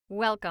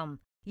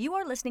Welcome. You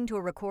are listening to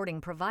a recording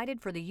provided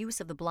for the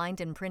use of the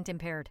blind and print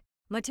impaired.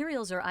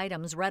 Materials or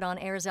items read on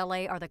Airs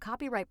LA are the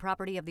copyright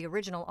property of the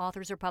original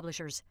authors or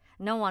publishers.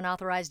 No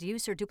unauthorized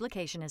use or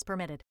duplication is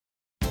permitted.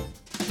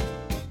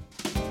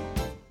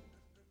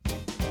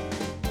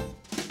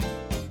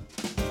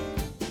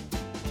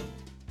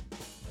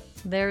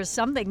 There's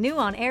something new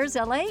on Airs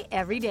LA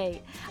every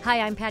day.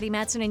 Hi, I'm Patty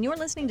Matson, and you're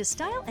listening to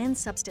Style and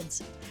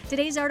Substance.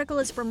 Today's article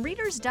is from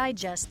Reader's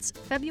Digest's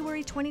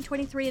February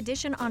 2023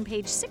 edition on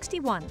page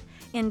 61,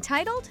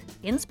 entitled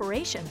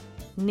Inspiration.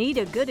 Need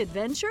a good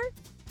adventure?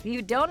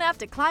 You don't have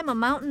to climb a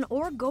mountain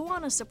or go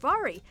on a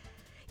safari.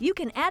 You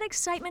can add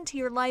excitement to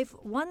your life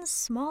one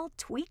small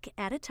tweak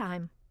at a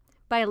time.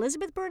 By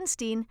Elizabeth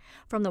Bernstein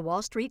from the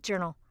Wall Street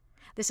Journal.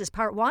 This is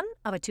part one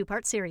of a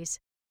two-part series.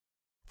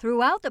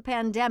 Throughout the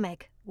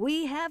pandemic,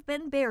 we have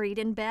been buried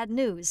in bad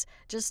news,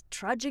 just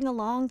trudging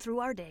along through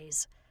our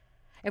days.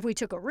 If we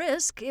took a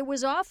risk, it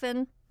was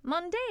often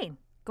mundane,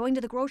 going to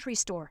the grocery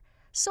store,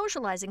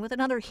 socializing with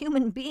another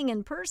human being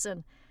in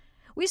person.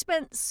 We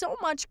spent so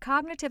much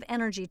cognitive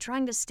energy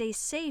trying to stay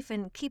safe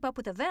and keep up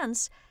with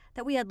events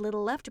that we had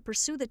little left to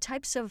pursue the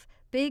types of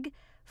big,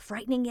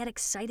 frightening yet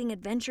exciting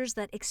adventures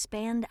that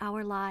expand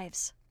our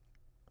lives.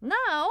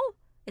 Now,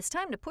 it's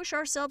time to push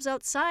ourselves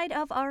outside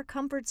of our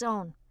comfort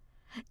zone.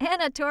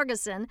 Anna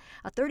Torgerson,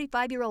 a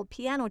 35-year-old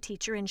piano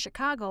teacher in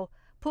Chicago,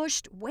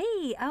 pushed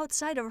way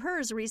outside of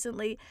hers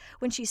recently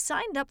when she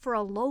signed up for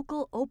a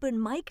local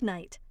open mic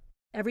night.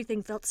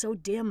 Everything felt so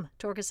dim,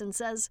 Torgerson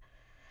says.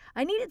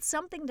 I needed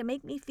something to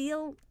make me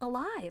feel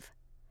alive.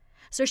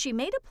 So she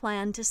made a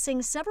plan to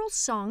sing several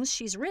songs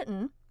she's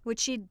written,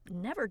 which she'd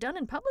never done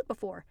in public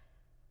before.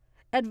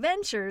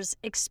 Adventures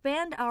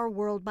expand our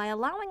world by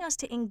allowing us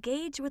to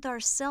engage with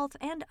ourselves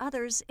and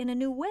others in a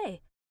new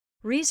way.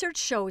 Research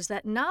shows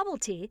that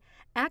novelty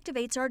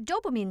activates our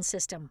dopamine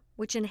system,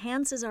 which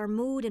enhances our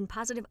mood and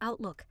positive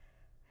outlook.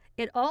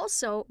 It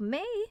also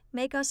may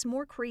make us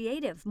more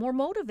creative, more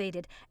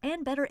motivated,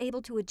 and better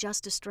able to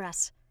adjust to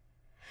stress.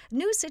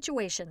 New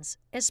situations,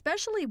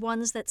 especially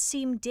ones that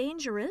seem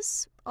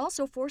dangerous,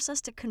 also force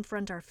us to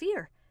confront our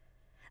fear.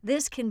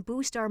 This can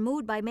boost our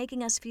mood by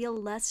making us feel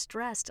less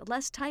stressed,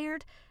 less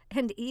tired,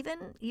 and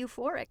even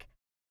euphoric.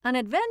 An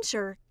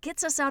adventure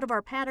gets us out of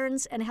our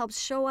patterns and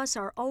helps show us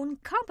our own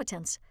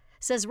competence,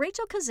 says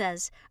Rachel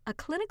Kazez, a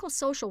clinical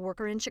social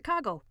worker in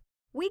Chicago.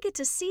 We get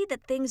to see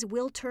that things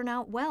will turn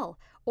out well,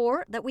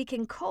 or that we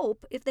can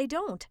cope if they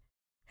don't.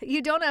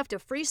 You don't have to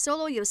free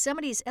solo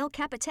Yosemite's El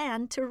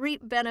Capitan to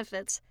reap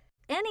benefits.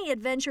 Any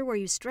adventure where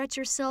you stretch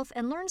yourself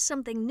and learn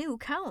something new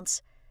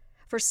counts.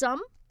 For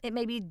some, it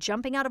may be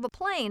jumping out of a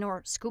plane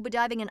or scuba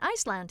diving in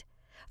Iceland.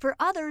 For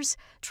others,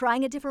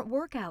 trying a different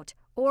workout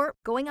or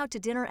going out to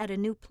dinner at a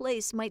new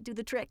place might do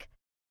the trick.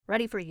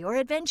 Ready for your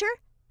adventure?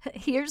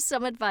 Here's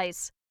some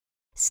advice.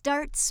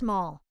 Start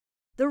small.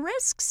 The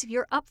risks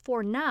you're up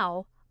for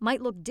now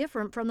might look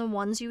different from the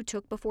ones you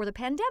took before the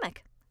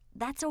pandemic.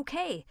 That's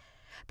okay.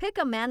 Pick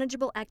a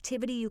manageable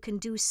activity you can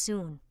do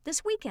soon,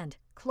 this weekend,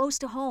 close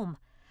to home.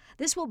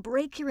 This will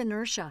break your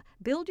inertia,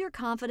 build your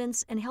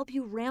confidence, and help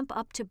you ramp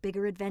up to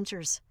bigger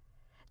adventures.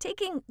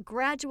 Taking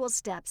gradual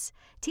steps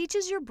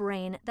teaches your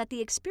brain that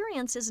the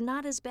experience is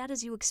not as bad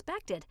as you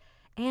expected,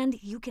 and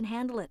you can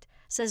handle it,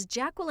 says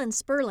Jacqueline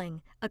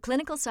Sperling, a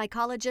clinical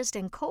psychologist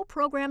and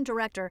co-program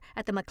director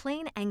at the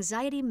McLean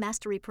Anxiety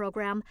Mastery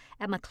Program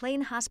at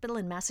McLean Hospital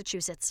in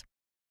Massachusetts.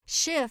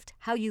 Shift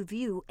how you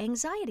view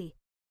anxiety.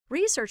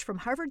 Research from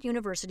Harvard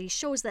University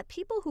shows that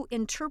people who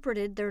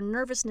interpreted their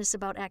nervousness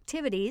about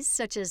activities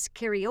such as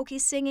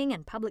karaoke singing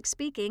and public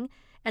speaking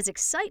as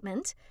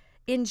excitement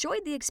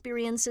enjoyed the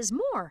experiences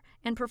more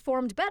and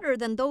performed better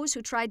than those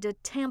who tried to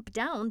tamp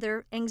down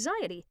their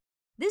anxiety.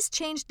 This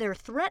changed their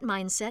threat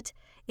mindset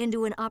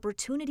into an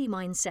opportunity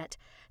mindset,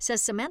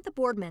 says Samantha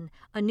Boardman,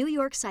 a New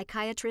York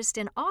psychiatrist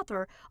and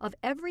author of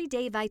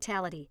Everyday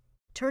Vitality,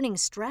 Turning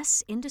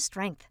Stress into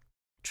Strength.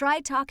 Try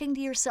talking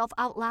to yourself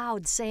out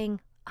loud,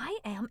 saying, I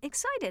am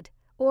excited,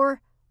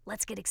 or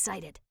let's get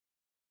excited.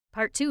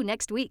 Part 2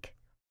 next week.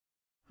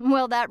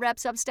 Well, that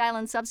wraps up Style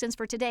and Substance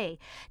for today,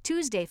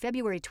 Tuesday,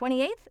 February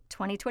 28th,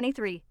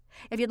 2023.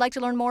 If you'd like to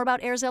learn more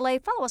about Airs LA,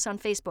 follow us on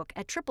Facebook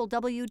at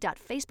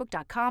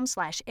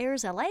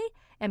www.facebook.com/AirsLA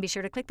and be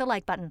sure to click the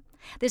like button.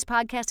 This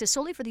podcast is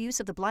solely for the use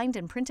of the blind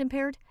and print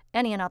impaired.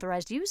 Any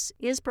unauthorized use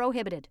is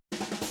prohibited.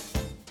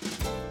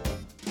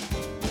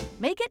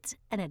 Make it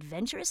an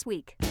adventurous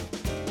week.